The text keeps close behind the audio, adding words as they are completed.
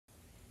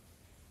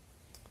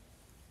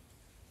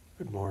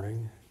Good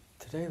morning.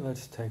 Today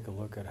let's take a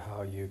look at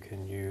how you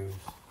can use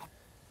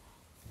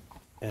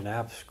an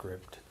app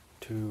script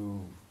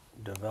to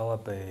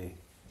develop a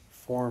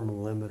form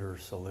limiter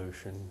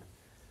solution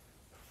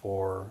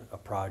for a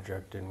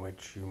project in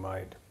which you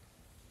might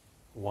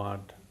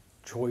want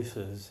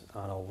choices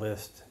on a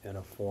list in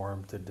a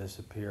form to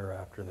disappear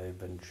after they've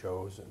been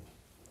chosen.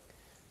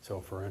 So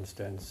for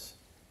instance,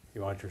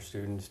 you want your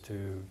students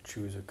to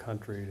choose a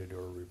country to do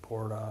a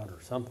report on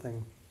or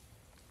something.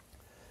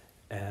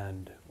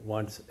 And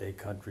once a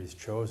country is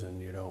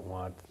chosen, you don't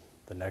want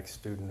the next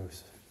student who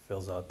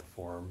fills out the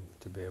form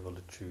to be able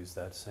to choose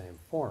that same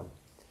form.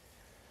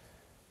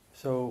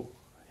 So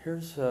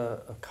here's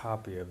a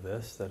copy of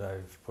this that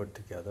I've put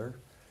together.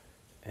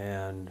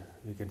 And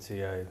you can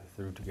see I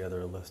threw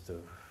together a list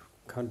of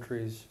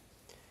countries.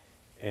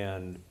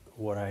 And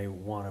what I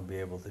want to be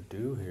able to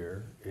do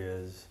here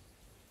is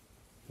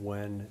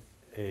when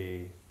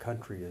a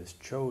country is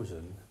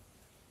chosen,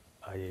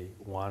 I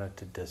want it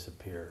to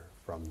disappear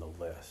from the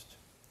list.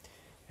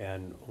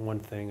 And one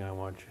thing I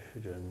want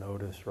you to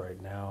notice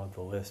right now,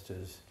 the list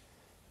is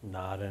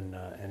not in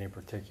any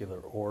particular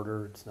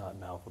order. It's not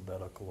in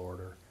alphabetical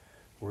order.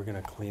 We're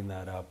going to clean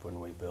that up when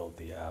we build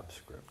the app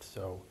script.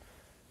 So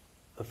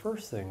the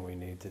first thing we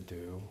need to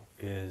do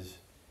is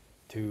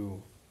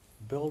to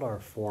build our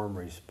form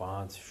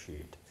response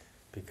sheet,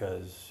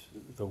 because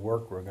the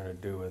work we're going to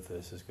do with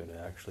this is going to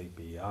actually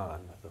be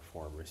on the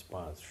form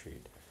response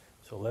sheet.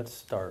 So let's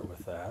start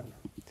with that.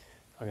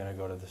 I'm going to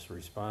go to this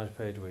response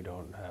page. We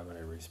don't have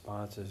any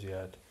responses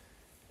yet.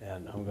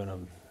 And I'm going to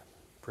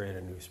create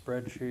a new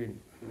spreadsheet.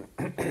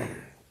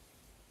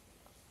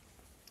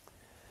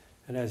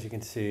 And as you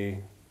can see,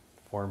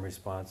 form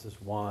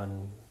responses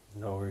 1,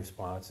 no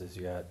responses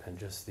yet, and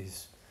just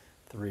these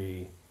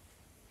 3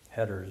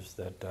 headers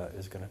that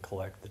is going to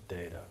collect the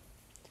data.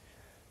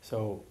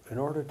 So in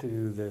order to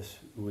do this,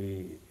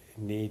 we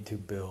need to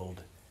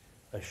build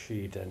a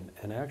sheet.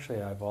 And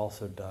actually, I've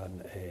also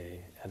done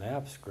an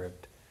app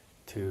script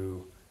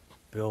to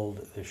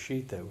build the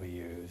sheet that we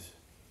use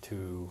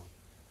to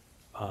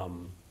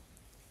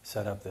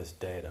set up this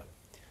data.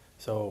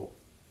 So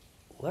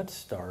let's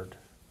start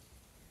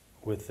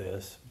with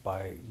this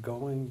by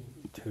going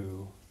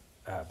to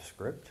app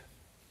script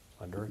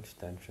under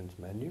extensions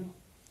menu.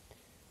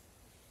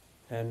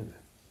 And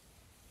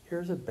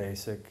here's a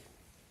basic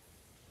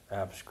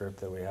app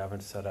script that we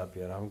haven't set up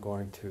yet. I'm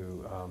going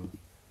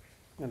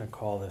to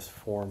call this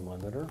form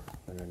limiter.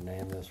 I'm going to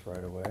name this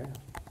right away.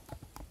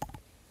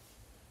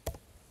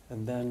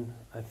 And then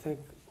I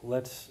think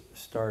let's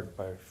start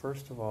by,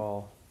 first of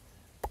all,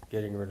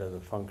 getting rid of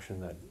the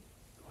function that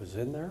was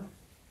in there.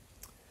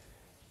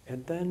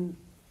 And then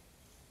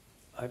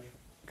I've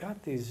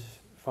got these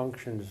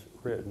functions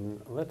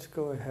written. Let's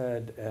go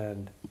ahead,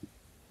 and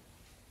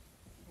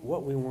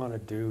what we want to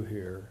do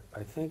here,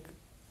 I think,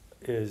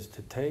 is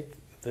to take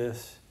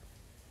this.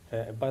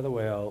 By the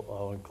way,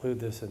 I'll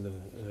include this in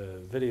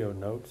the video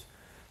notes.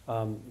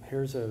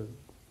 Here's a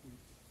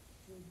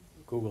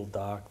Google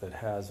Doc that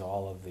has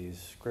all of these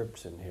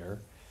scripts in here.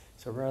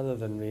 So rather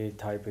than me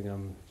typing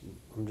them,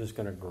 I'm just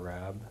going to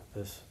grab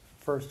this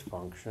first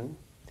function.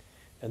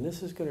 And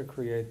this is going to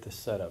create the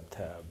setup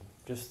tab,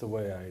 just the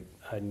way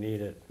I need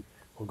it.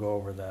 We'll go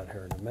over that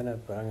here in a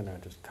minute, but I'm going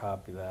to just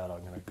copy that.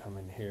 I'm going to come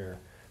in here.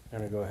 I'm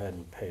going to go ahead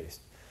and paste.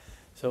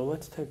 So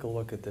let's take a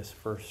look at this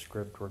first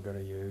script we're going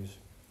to use.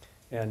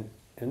 And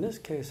in this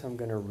case, I'm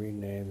going to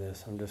rename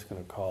this. I'm just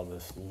going to call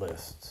this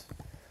lists,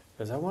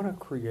 because I want to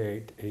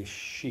create a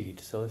sheet.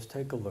 So let's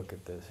take a look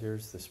at this.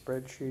 Here's the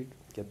spreadsheet.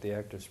 Get the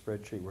active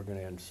spreadsheet. We're going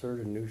to insert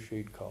a new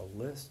sheet called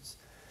lists.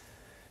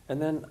 And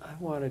then I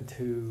wanted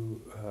to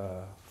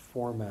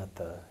format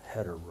the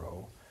header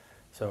row.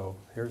 So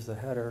here's the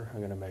header. I'm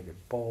going to make it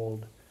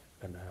bold.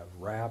 I'm going to have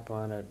wrap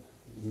on it,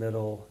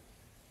 middle,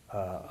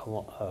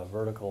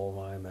 vertical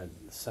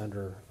alignment,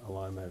 center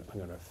alignment. I'm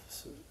going to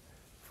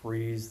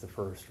freeze the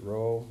first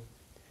row.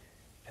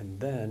 And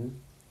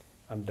then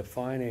I'm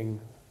defining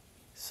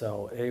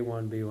cell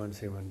A1, B1,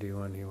 C1,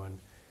 D1, E1,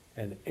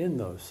 and in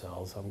those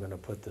cells I'm going to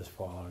put this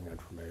following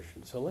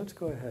information. So let's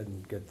go ahead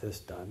and get this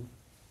done.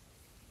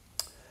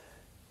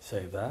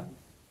 Save that.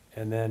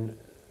 And then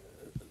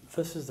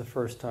this is the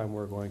first time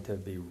we're going to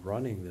be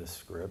running this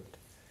script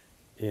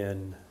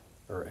in,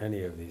 or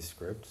any of these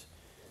scripts,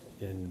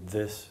 in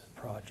this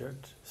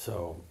project.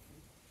 So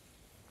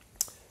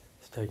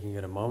it's taking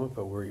it a moment,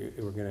 but we're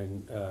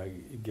going to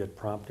get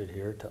prompted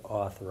here to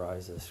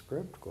authorize this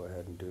script. Go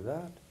ahead and do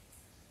that.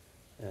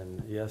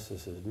 And yes,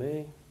 this is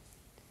me.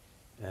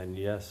 And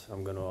yes,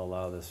 I'm going to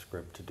allow this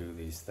script to do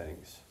these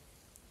things.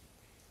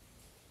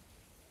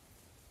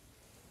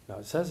 Now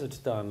it says it's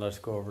done. Let's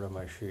go over to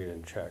my sheet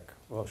and check.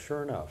 Well,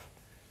 sure enough,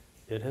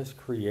 it has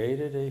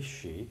created a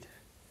sheet.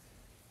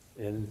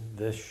 In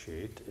this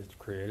sheet, it's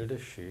created a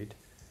sheet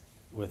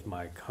with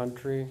my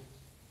country,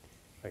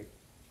 like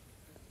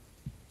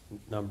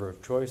number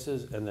of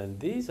choices, and then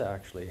these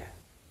actually,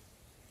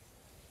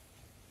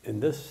 in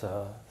this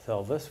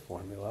cell, this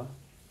formula,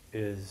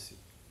 is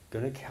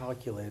going to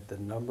calculate the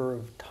number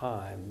of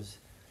times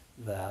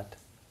that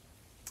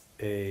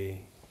a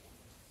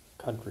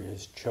country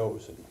is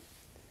chosen,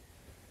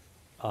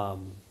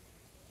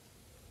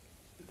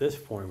 this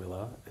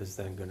formula is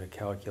then going to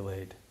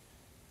calculate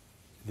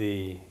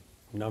the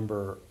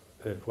number,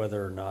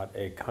 whether or not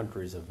a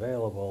country is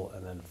available,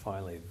 and then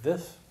finally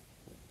this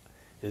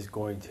is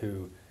going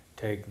to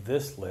take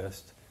this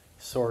list,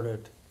 sort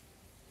it,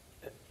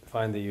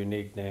 find the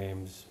unique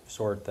names,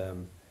 sort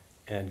them,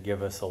 and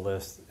give us a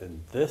list.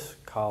 And this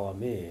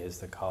column E is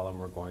the column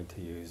we're going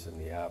to use in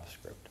the app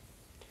script.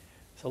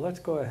 So let's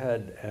go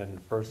ahead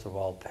and first of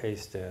all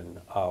paste in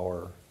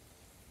our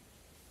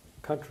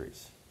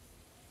countries.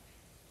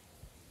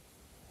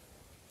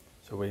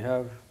 So we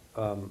have,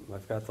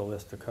 I've got the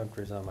list of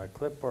countries on my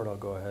clipboard. I'll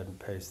go ahead and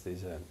paste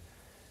these in.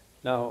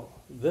 Now,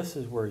 this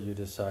is where you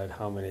decide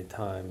how many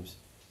times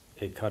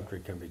a country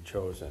can be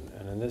chosen.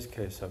 And in this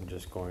case, I'm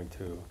just going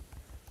to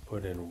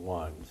put in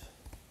ones.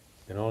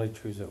 You can only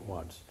choose it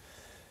once.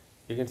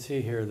 You can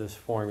see here this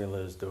formula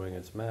is doing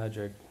its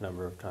magic,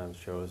 number of times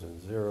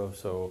chosen 0.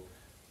 So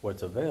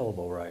what's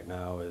available right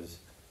now is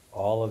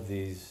all of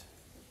these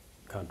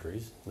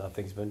countries,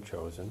 nothing's been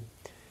chosen.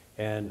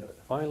 And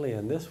finally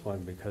in this one,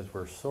 because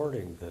we're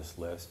sorting this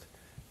list,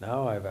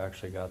 now I've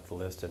actually got the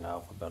list in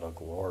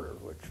alphabetical order,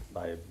 which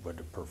I would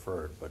have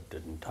preferred, but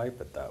didn't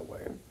type it that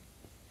way.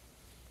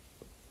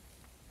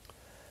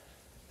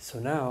 So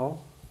now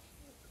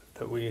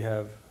that we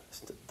have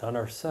done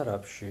our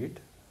setup sheet,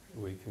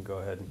 we can go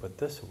ahead and put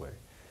this away.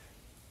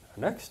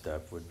 Our next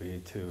step would be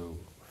to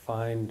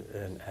find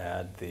and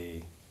add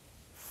the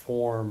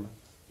form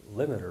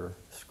limiter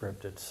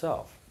script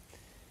itself.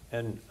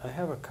 And I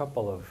have a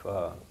couple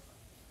of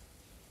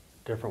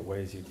different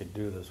ways you could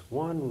do this.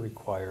 One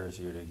requires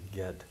you to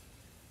get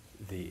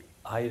the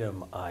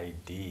item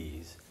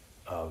IDs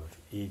of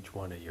each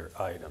one of your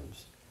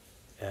items.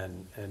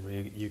 And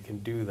you can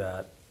do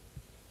that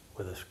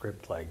with a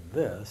script like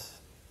this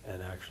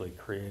and actually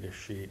create a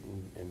sheet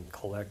and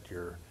collect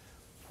your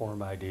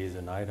form IDs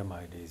and item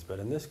IDs. But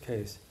in this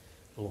case,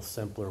 a little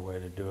simpler way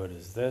to do it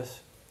is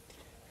this.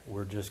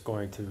 We're just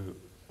going to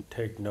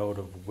take note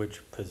of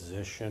which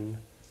position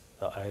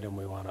the item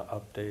we want to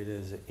update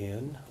is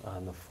in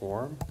on the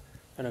form.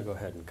 And I'll go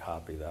ahead and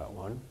copy that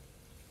one.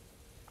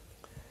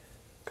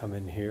 Come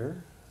in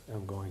here.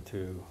 I'm going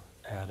to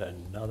add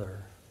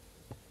another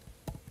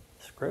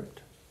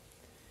script.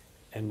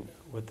 And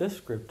what this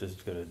script is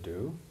going to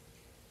do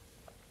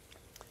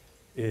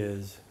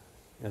is,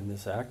 in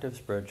this active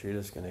spreadsheet,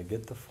 it's going to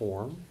get the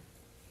form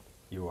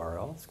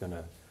URL. It's going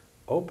to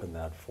open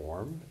that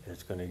form.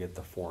 It's going to get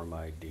the form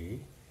ID.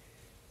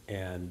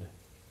 And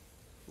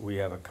we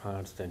have a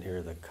constant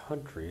here, the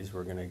countries.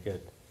 We're going to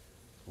get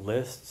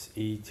lists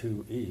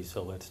E2E.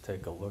 So let's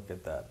take a look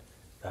at that.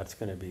 That's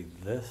going to be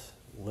this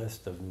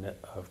list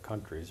of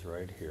countries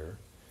right here.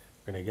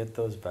 We're going to get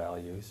those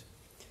values.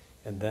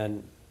 And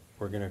then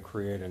we're going to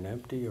create an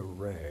empty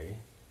array.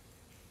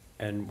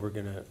 And we're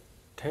going to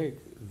take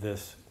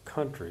this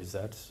countries,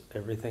 that's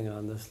everything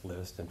on this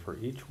list. And for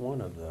each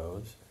one of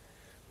those,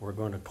 we're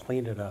going to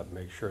clean it up,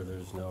 make sure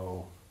there's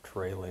no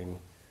trailing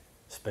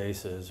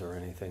spaces or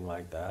anything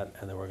like that.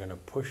 And then we're going to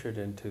push it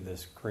into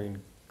this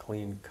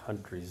clean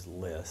countries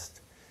list,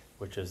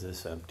 which is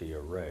this empty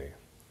array.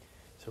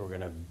 So we're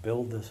going to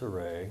build this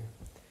array,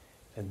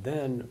 and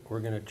then we're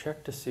going to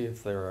check to see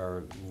if there are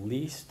at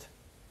least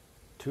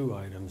 2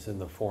 items in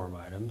the form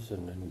items.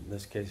 And in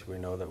this case, we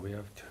know that we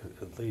have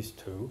at least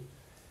 2.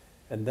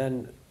 And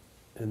then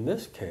in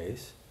this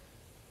case,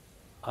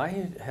 I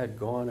had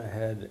gone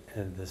ahead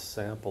in this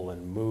sample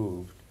and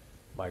moved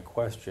my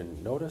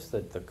question. Notice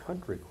that the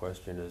country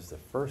question is the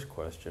first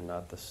question,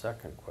 not the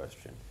second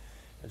question.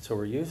 And so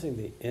we're using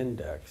the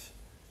index,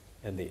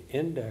 and the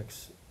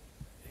index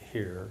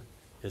here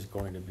is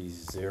going to be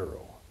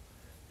 0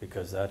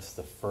 because that's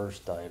the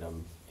first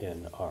item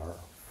in our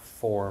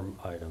form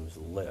items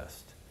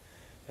list.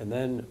 And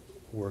then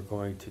we're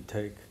going to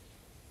take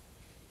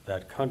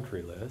that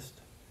country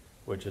list,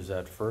 which is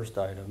that first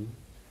item,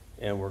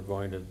 and we're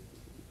going to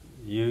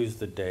use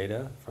the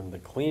data from the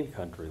clean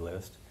country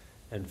list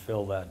and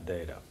fill that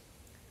data.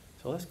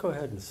 So let's go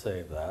ahead and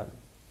save that.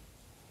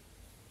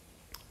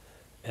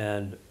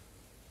 And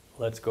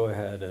let's go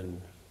ahead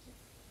and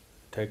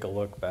take a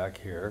look back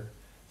here.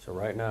 So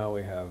right now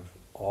we have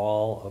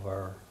all of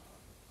our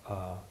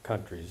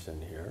countries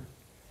in here.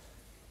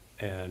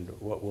 And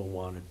what we'll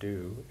want to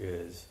do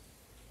is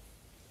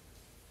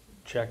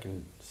check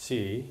and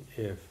see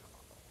if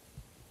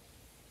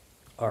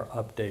our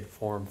update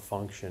form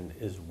function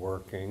is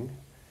working,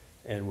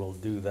 and we'll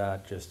do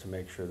that just to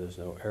make sure there's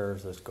no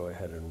errors. Let's go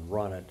ahead and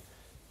run it.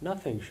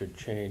 Nothing should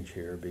change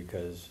here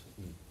because,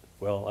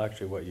 well,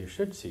 actually what you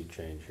should see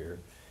change here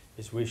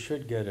is we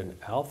should get an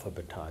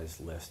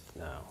alphabetized list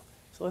now.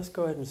 So let's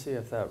go ahead and see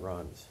if that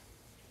runs.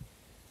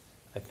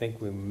 I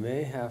think we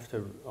may have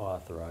to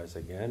authorize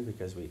again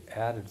because we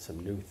added some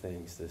new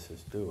things this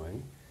is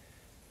doing.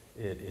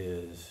 It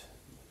is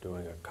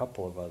doing a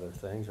couple of other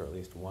things, or at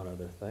least one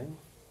other thing.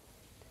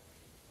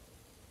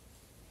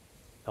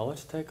 Now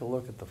let's take a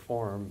look at the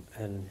form,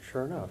 and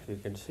sure enough, you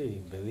can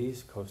see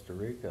Belize, Costa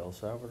Rica, El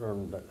Salvador,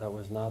 and that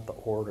was not the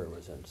order it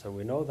was in. So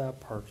we know that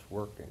part's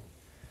working.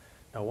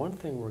 Now one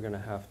thing we're going to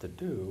have to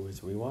do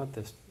is we want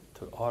this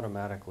to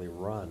automatically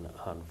run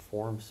on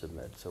form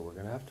submit. So we're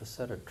going to have to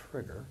set a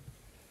trigger,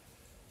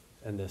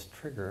 and this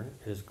trigger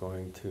is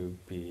going to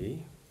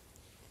be,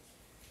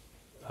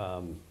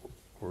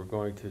 we're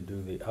going to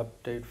do the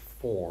update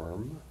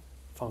form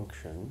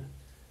function,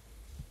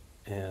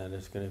 and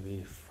it's going to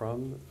be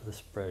from the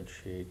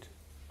spreadsheet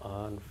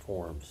on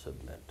form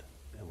submit,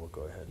 and we'll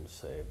go ahead and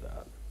save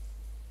that.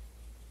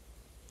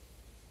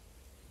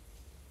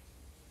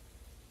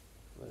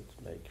 Let's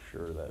make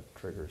sure that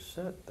trigger's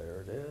set.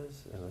 There it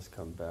is. And let's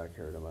come back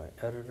here to my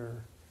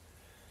editor.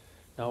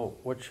 Now,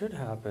 what should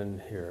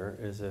happen here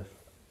is if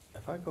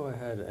I go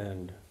ahead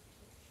and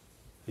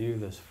view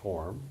this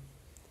form,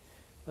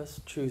 let's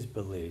choose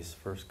Belize,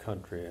 first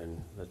country,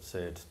 and let's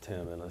say it's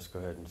Tim, and let's go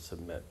ahead and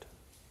submit.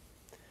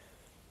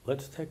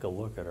 Let's take a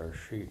look at our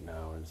sheet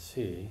now and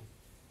see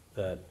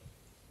that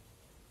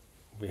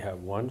we have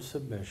one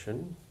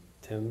submission.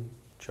 Tim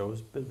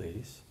chose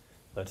Belize.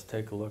 Let's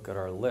take a look at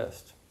our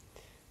list.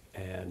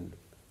 And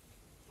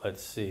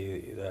let's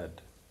see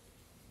that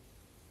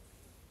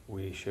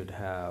we should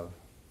have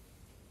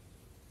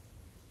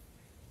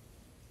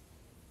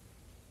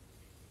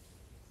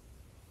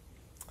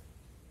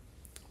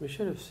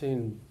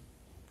seen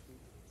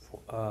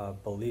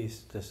Belize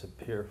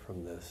disappear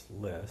from this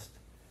list.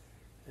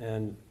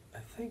 And I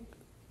think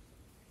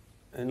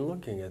in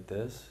looking at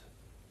this,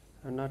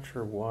 I'm not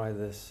sure why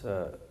this,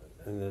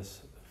 in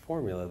this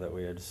formula that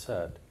we had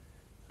set,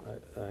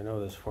 I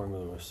know this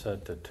formula was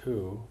set to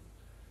 2.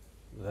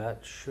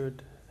 That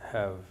should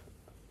have,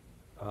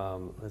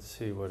 let's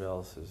see what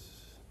else is,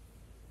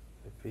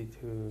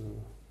 B2,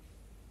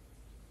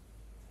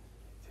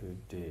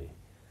 B2D.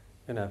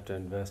 I'm going to have to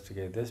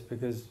investigate this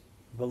because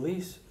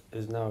Belize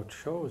is now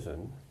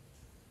chosen.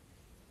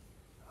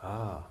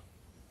 I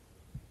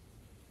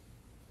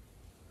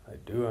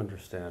do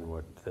understand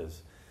what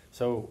this.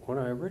 So when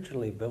I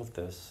originally built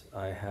this,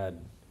 I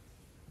had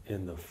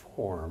in the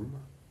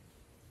form,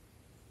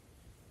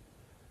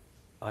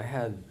 I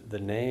had the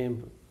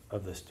name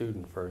of the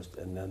student first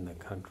and then the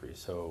country.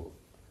 So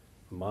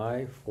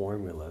my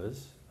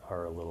formulas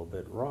are a little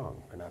bit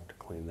wrong. I'm gonna have to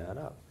clean that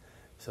up.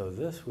 So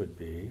this would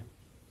be,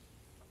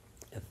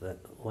 if the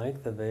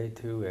length of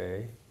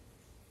A2A,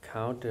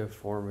 count if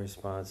form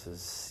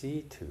responses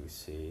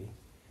C2C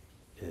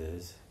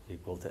is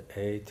equal to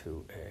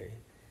A2A.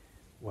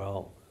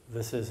 Well,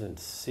 this isn't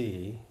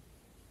C,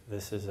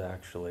 this is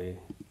actually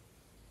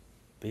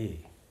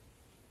B.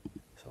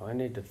 So I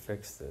need to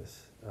fix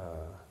this.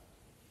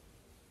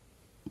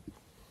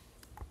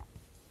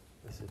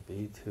 This is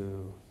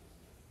B2B,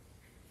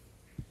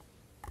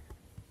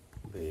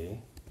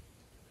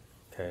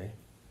 okay?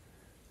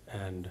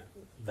 And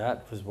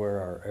that was where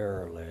our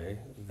error lay.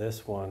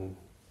 This one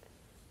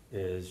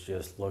is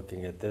just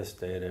looking at this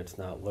data, it's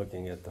not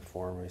looking at the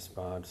form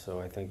response, so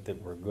I think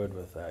that we're good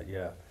with that.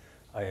 Yeah,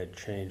 I had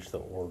changed the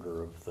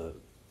order of the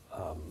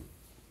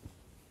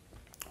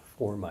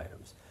form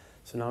items.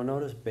 So now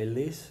notice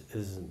Belize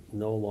is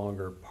no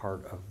longer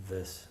part of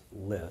this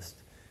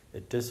list.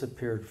 It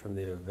disappeared from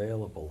the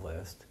available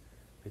list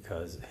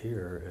because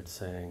here it's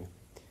saying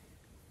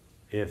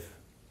if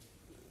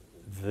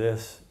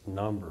this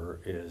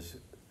number is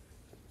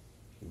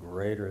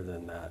greater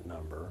than that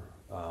number,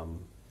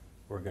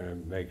 we're going to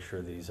make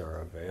sure these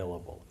are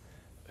available.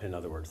 In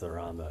other words, they're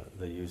on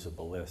the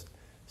usable list.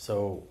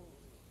 So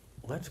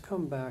let's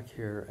come back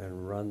here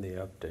and run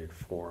the update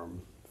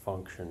form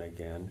function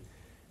again,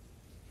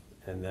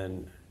 and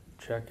then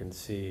check and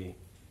see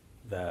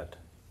that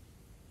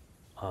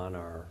on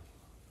our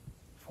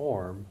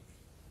form,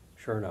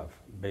 sure enough,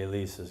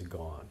 Belize is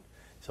gone.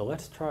 So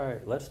let's try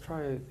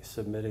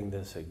submitting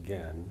this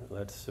again.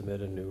 Let's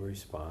submit a new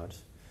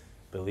response.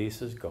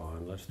 Belize is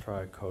gone. Let's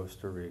try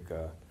Costa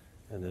Rica,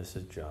 and this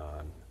is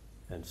John,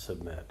 and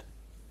submit.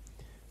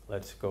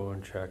 Let's go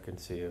and check and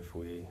see if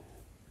we,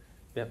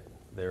 yep,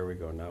 there we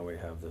go. Now we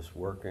have this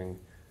working.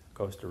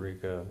 Costa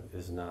Rica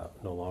is no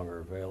longer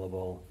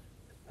available,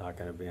 not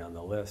going to be on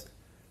the list.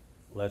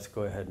 Let's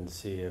go ahead and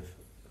see if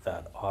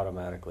that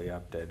automatically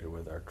updated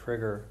with our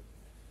trigger.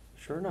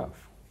 Sure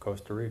enough,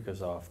 Costa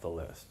Rica's off the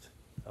list.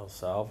 El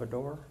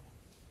Salvador,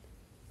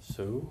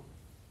 Sioux,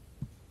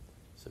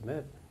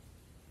 submit.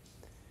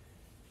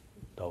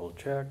 Double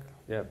check,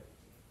 yep,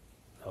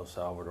 El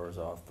Salvador's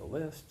off the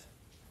list.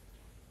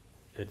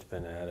 It's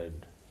been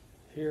added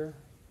here.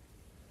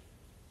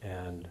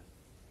 And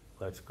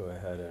let's go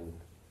ahead and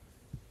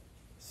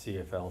see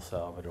if El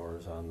Salvador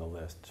is on the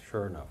list.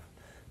 Sure enough.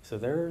 So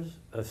there's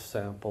a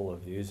sample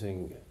of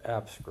using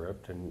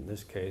AppScript. In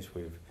this case,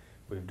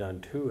 we've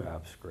done 2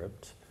 app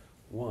scripts.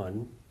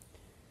 One,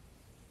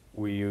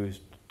 we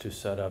used to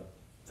set up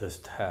this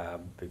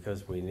tab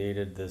because we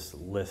needed this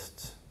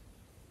lists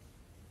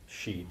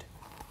sheet.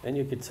 And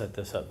you could set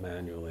this up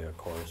manually, of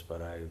course,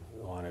 but I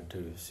wanted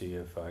to see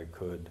if I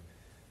could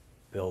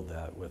build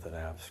that with an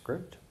app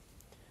script.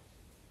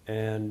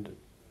 And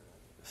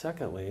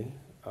secondly,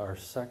 our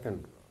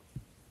second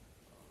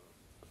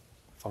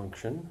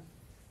function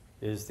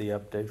is the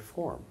update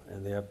form.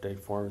 And the update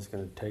form is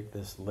going to take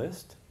this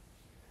list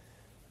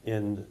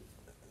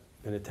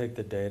going to take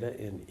the data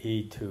in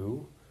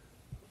E2.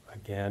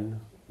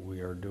 Again,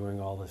 we are doing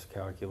all this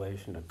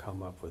calculation to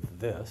come up with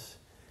this.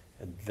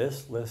 And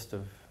this list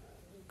of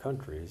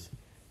countries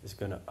is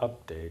going to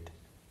update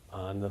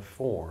on the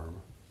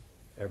form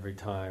every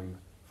time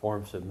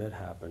form submit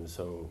happens.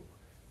 So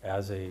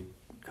as a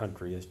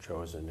country is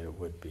chosen, it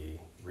would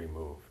be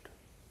removed.